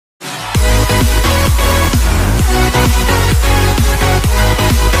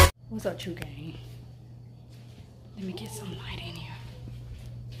What's up, TruGang? Let me get some light in here.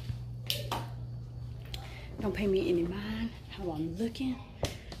 Don't pay me any mind how I'm looking,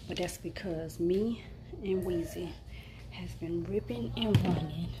 but that's because me and Weezy has been ripping and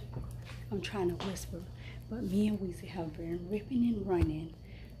running. I'm trying to whisper, but me and Weezy have been ripping and running,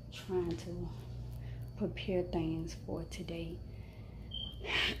 trying to prepare things for today.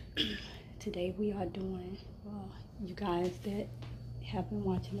 Today we are doing, you guys that have been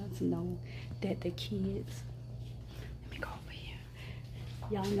watching us know that the kids, let me go over here.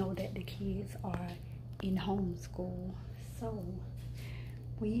 Y'all know that the kids are in homeschool, so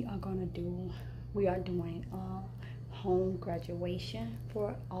we are doing home graduation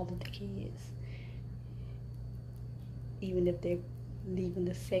for all of the kids. Even if they're leaving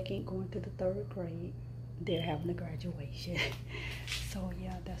the second, going to the third grade, they're having a graduation. So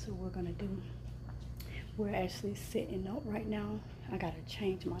yeah, that's what we're gonna do. We're actually setting up right now. I gotta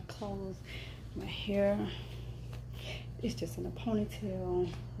change my clothes, my hair. It's just in a ponytail.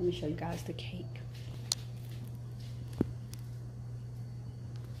 Let me show you guys the cake.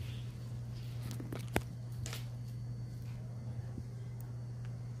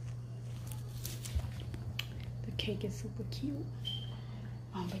 The cake is super cute.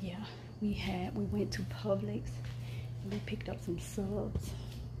 But yeah, we went to Publix and we picked up some subs.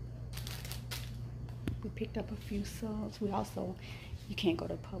 We picked up a few subs. We also, you can't go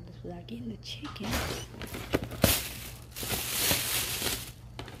to Publix without getting the chicken.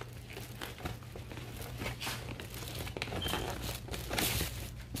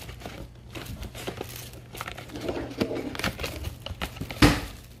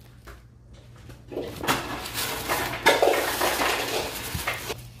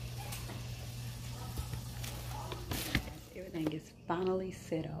 Everything is finally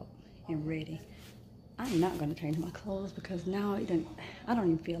set up and ready. I'm not going to change my clothes because now I don't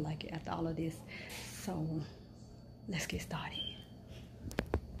even feel like it after all of this. So let's get started.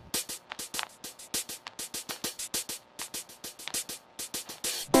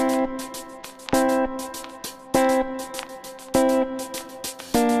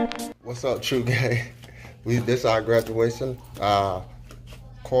 What's up, TruGang? This our graduation,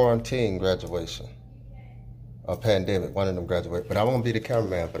 quarantine graduation, a pandemic. One of them graduate, but I won't be the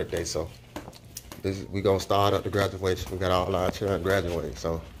cameraman for the day, so. We gonna start up the graduation. We got all our children graduating,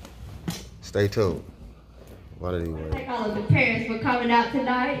 so stay tuned. One of these ways. Thank all of the parents for coming out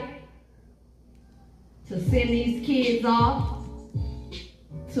tonight to send these kids off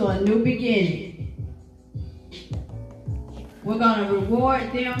to a new beginning. We're gonna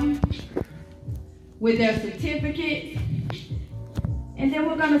reward them with their certificates, and then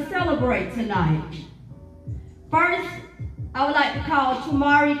we're gonna celebrate tonight. First, I would like to call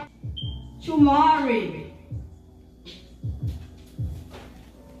Chumari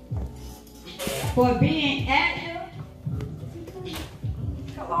for being active.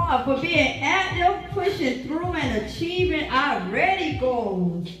 Come on, for being active, pushing through and achieving our ready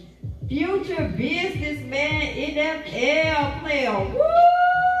goals. Future businessman, NFL player. Woo!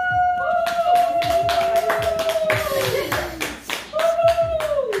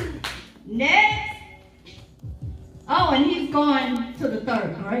 Woo! Next. Oh, and he's going to the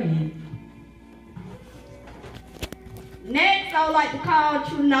third grade. Next, I would like to call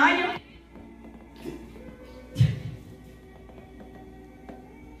Trunaya.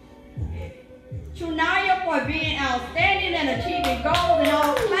 Trunaya for being outstanding and achieving goals in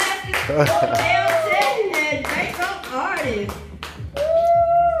all classes. Nail tech and makeup artist. Woo!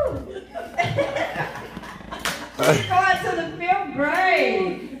 She's going to the 5th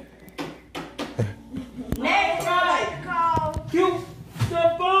grade. Next, I would like to call Cute the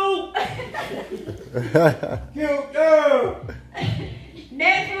food. Cute girl.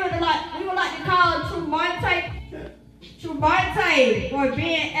 Next, we would like to call Truvante for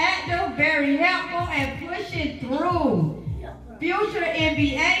being active, very helpful, and pushing through. Future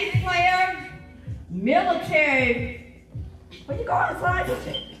NBA player, military. Where you going inside this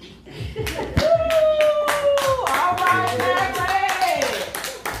shit? All right,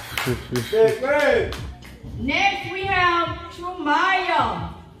 Big man. next, we have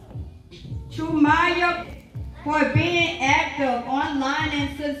Trumaya for being active online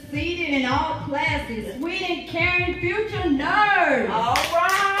and succeeding in all classes. Sweet and caring future nerd. All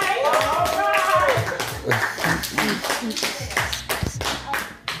right, all right.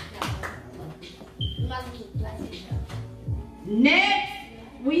 Next,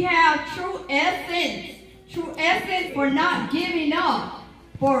 we have True Essence. True Essence for not giving up,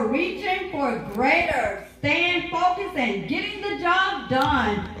 for reaching for greater, staying focused and getting the job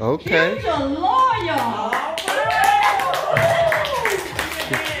done. Okay. Future lawyer. All right.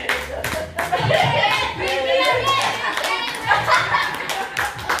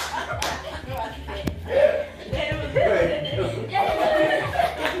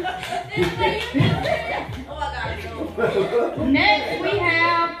 Next we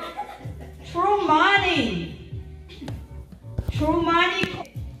have Trufamily. Trufamily.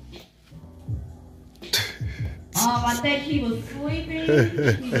 I think he was sleeping.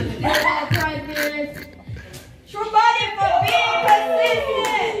 He was in all practice. Trufamily for being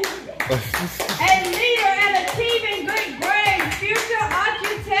persistent. A leader and achieving good grades. Future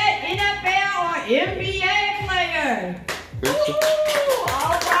architect, NFL or NBA player.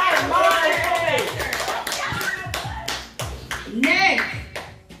 All right, next,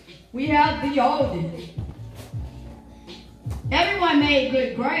 we have the oldest. Everyone made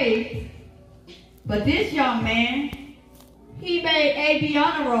good grades, but this young man, he made AB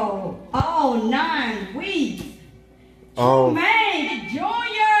honor roll all 9 weeks. Man,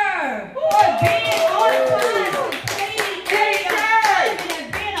 Junior, for being on time,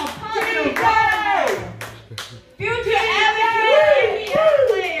 and being a positive guy. Future advocate,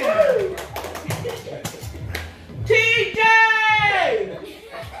 player. TJ!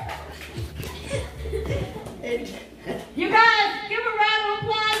 You guys, give a round of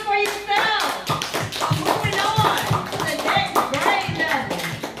applause for yourself. Moving on to the next grade level.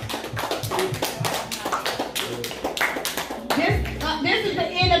 This is the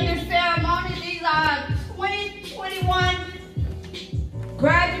end of this ceremony. These are 2021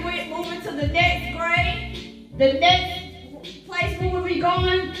 graduates moving to the next grade. The next place we will be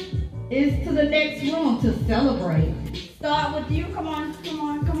going is to the next room to celebrate. Start with you. Come on, come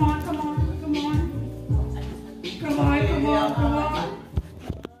on, come on, come on, come on. Come on, come on, come on.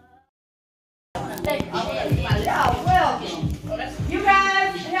 Yeah, welcome. You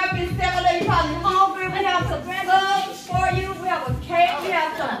guys have been celebrating. You're probably hungry. We have some gloves for you. We have a cake. We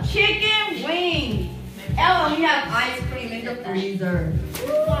have some chicken wings. And we have ice cream in the freezer.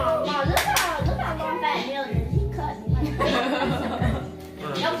 Mom, look how long that nail is. He cut me.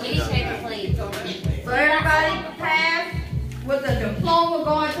 No cheese shaker, please. So everybody passed with a diploma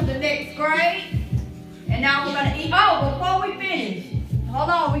going to the next grade. And now we're gonna eat. Oh, before we finish, hold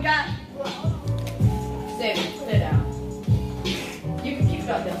on, we got. Sit down. You can keep it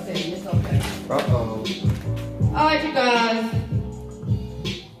up there, Sammy. It's okay. All right, you guys.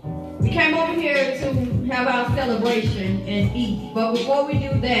 We came over here to have our celebration and eat. But before we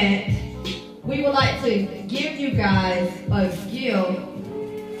do that, we would like to give you guys a gift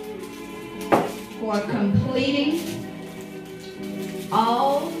for completing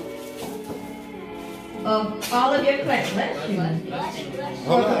all of your classes.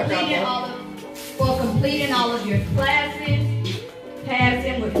 For completing all of your classes,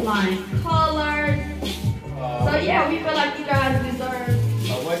 passing with flying colors. So yeah, we feel like you guys deserve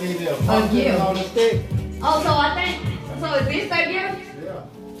a gift. Oh, so I think, so is this that gift? Yeah.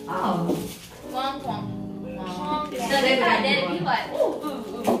 Oh. So they got that and be like, ooh.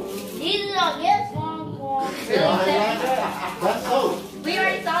 These are gifts. That's so. We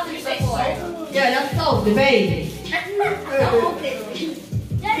already saw this before. Yeah, that's so, the baby. Don't open it.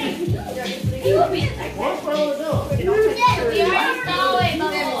 He will be like, What's wrong with them? we already saw it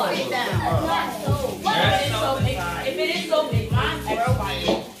before. Sit down. If it is so big, mine's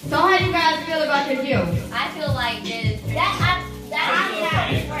broken. So how do you guys feel about your gift? I feel like this. I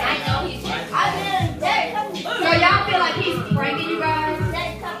know he's. So y'all feel like he's pranking you guys?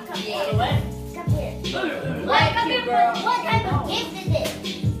 Come here. What type of gift is this?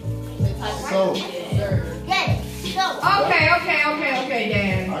 So. Get it. So. Okay,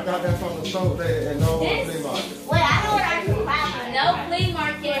 Dan. I got that from the soul day and no flea market. Wait, I know what I can buy. No flea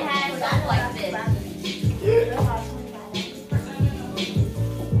market has stuff like this.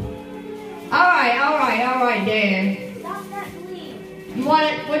 All right, Dan. Stop that, please. You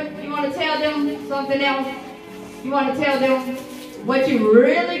want to tell them something else? You want to tell them what you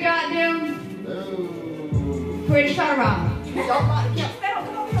really got them? No. Pretty, turn around.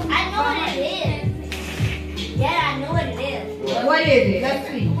 I know what it is. Yeah, I know what it is. What is it? Let's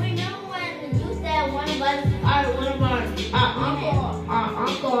see. We know when you said one of our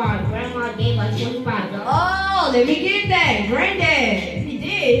uncle or our grandma gave us $25. Oh, let me get that. Granddad. He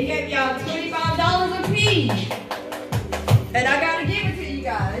did. He gave y'all $25 a piece. And I got to give it to you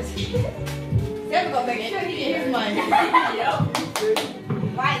guys. Never gonna make sure he get his money.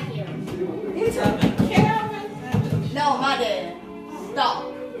 Right here. No, my dad. Stop.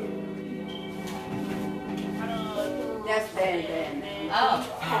 That's dad. Oh,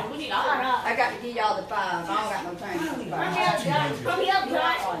 we need all of that. I got to give y'all the 5. I don't got no time for the 5. Come here,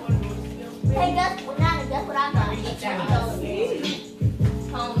 Josh. Hey, guess what I got?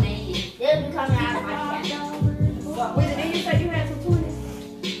 Homemade. They'll be coming out of my cat. Wait, did you say you had some 20s?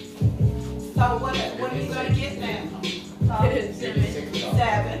 So what are you going to get now?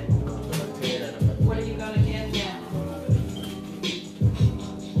 7.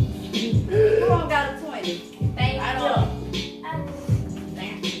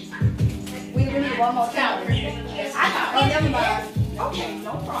 one more time. Oh, never mind. Okay,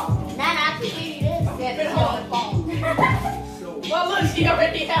 no problem. Nah, I can give you this. Yeah, it's on the phone. Well, look, she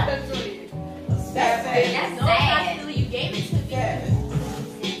already had a drink. That's it. That's No, sad. not you gave it to me. Yeah.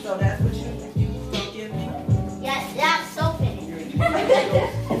 So that's what you don't give me. Yeah, that's soap in it. You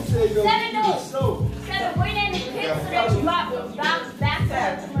said you Seven gonna notes. use soap. Seven, bring in the kids so that you bounce back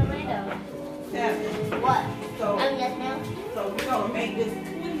to Miranda. Seven. What? So, Yes, ma'am. so we're gonna make this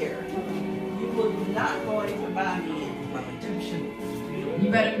clear. You will not going to buy me my tuition. You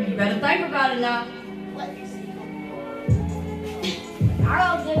better think about it now. What?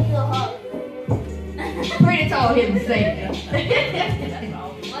 I'll give you a hug. Pretty told him to say that.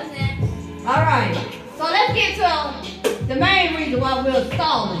 What's next? All right. So let's get to the main reason why we're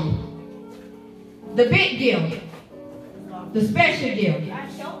stalling. The big gift. The special gift.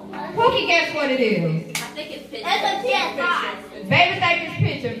 Who can guess what it is? I think it's pictures. It's a PS5. Baby think it's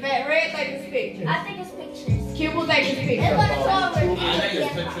picture. Fat Red think it's picture. I think it's pictures. Cute will think it's It's picture. what it's over. I think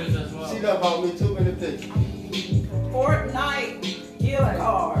it's pictures as well. She done bought me too many pictures. Fortnite gift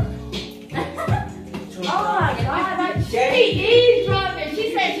card. Oh my God. She eavesdropping. She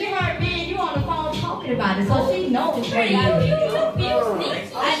said she heard me and you on the phone talking about it, so she knows what it is.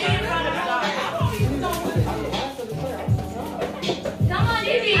 I didn't run a Come on,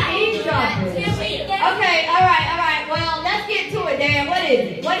 you be eavesdropping. Okay, all right. Well, let's get to it, Dan. What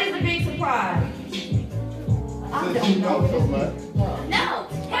is it? What is the big surprise? I Since you don't know so know. much. No.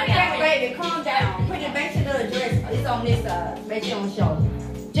 Okay, baby, calm down. Put it back to the address. It's on this side. Make sure on show.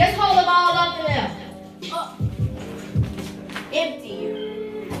 Just hold them all up to them. Empty.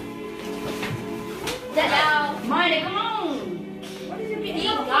 Now. Money, come on. What is it? He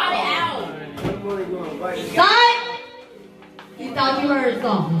got it out. What money gonna buy you? Son? You thought you heard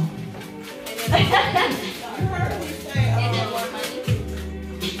something. And then more money.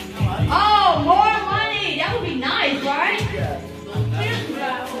 Oh, more money. That would be nice, right?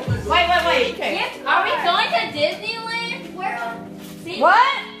 Wait. Okay. Are we going to Disneyland? Where? See?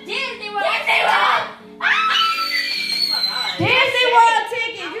 What? Disney World. Disney World. Disney World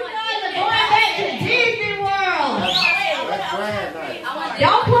tickets. You guys are going back to Disney World. That's grand night.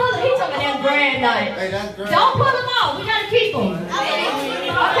 Don't pull it. He's talking about that grand night. Hey, that's grand. Don't pull them off. We gotta keep them.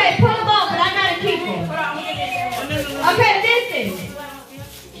 Okay, pull them off, but I gotta keep them. Okay, listen.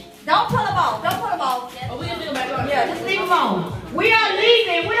 Don't pull them off. Don't pull them off. Oh, we can do it back on. Yeah, just leave them on. We are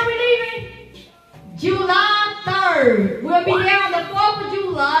leaving. When are we leaving? July 3rd. We'll be there on the 4th of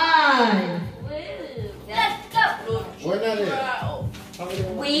July. Let's go. Where that is? How many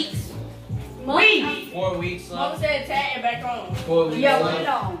Weeks. Week. 4 weeks Mom left. said tag it back on. 4 weeks Yeah, put left. it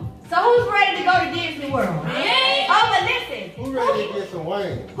on. So who's ready to go to Disney World? Me. Oh, but listen. Who ready to get some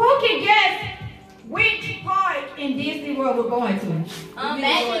wings? Who can guess which park in Disney World we're going to?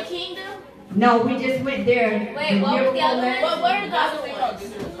 Magic Kingdom. No, we just went there. Wait, what was the other one? What are the other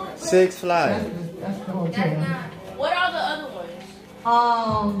ones? Six Flags. That's the That's hotel. not. What are the other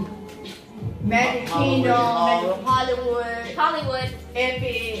ones? Magic Kingdom, Hollywood, Hollywood.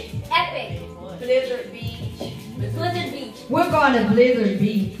 Epic, Epic. Blizzard Beach. Blizzard Beach. We're going to Blizzard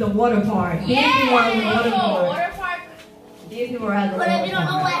Beach, the water park. Disney World, the water park. Water park. Disney World has a But water if you don't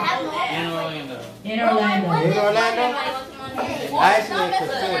know what park. happened. In Orlando. In Orlando. In Orlando? Actually,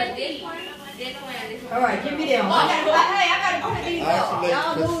 Pacific. All right, give me them. Hey, I gotta put these up.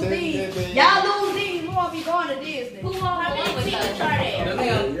 Y'all lose these. Y'all lose these. We won't be going to Disney. Who won't How have many people try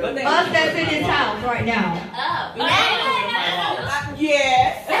that? Us that's in this house right now.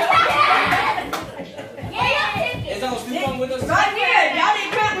 Yes. Yeah. Is Uncle Stu coming with us? Right here. Y'all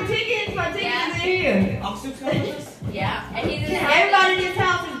didn't grab the tickets. My tickets is in here. Uncle Stu coming with us? Yeah. And he's in the house. Everybody in this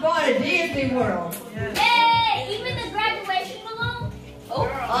house is going to Disney World. Hey, even the graduation balloon.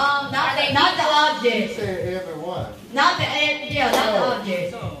 Not the You object. said everyone. Not the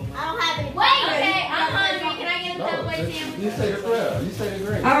object. I don't have any. Wait, okay, I'm hungry. Can I get No, another way, Sam? you say the prayer. You say the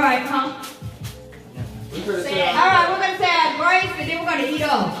grace. All right, huh? We could All have right, we're gonna say our grace, and then we're gonna eat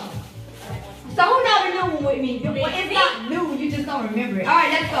up. So who never knew with me? Well, it's not new. You just don't remember it. All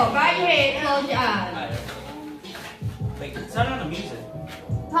right, let's go. Bow your head, close your eyes. Wait, turn on the music.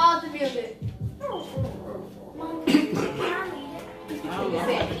 Pause the music.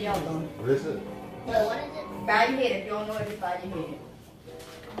 Listen. What is it? Bow your head. If you don't know it, just bow your head.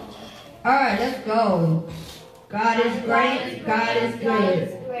 All right, let's go. God is great. God is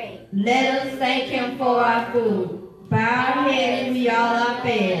good. Great. Let us thank Him for our food. Bow our heads and we all are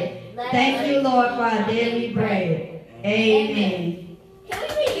fed. Thank you, Lord, for our daily bread. Amen. Can we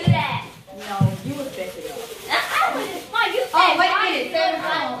redo that? No, you was better though. Mom, you said Oh, wait a God minute, is good.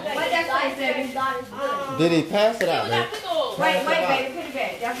 Seven. What that say, Seven? God is good. Did he pass it out, We man? got pickles. Wait, baby, put it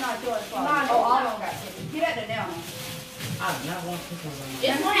back. That's not yours. No, oh, I don't got it. Get at the now. I do not want pickles on it.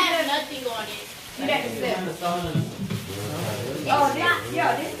 It's gonna have nothing on it. Get at the seven. Oh,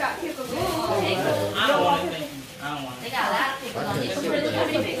 This got pickles in it. I don't want it. I don't want They it. got a lot of people on this. Look how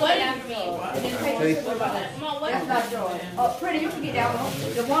many pickles they have for me. And then take the sugar. Come on, what That's is not yours. Oh, pretty, you can get that one.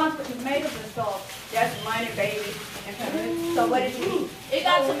 The ones with tomatoes and stuff, that's mine and baby. So what did you eat? it?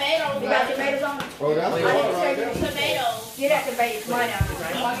 Got tomatoes. You got tomatoes on it? Oh, that's I the didn't one right check there. it. Tomatoes. Get at the base, mine out. The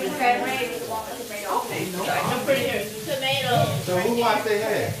one with red red is the one with tomatoes. I'm pretty sure. Tomatoes. So who washed their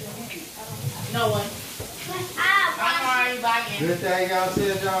hands? No one. I'm already buying. This thing y'all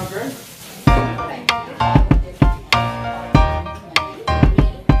said y'all great?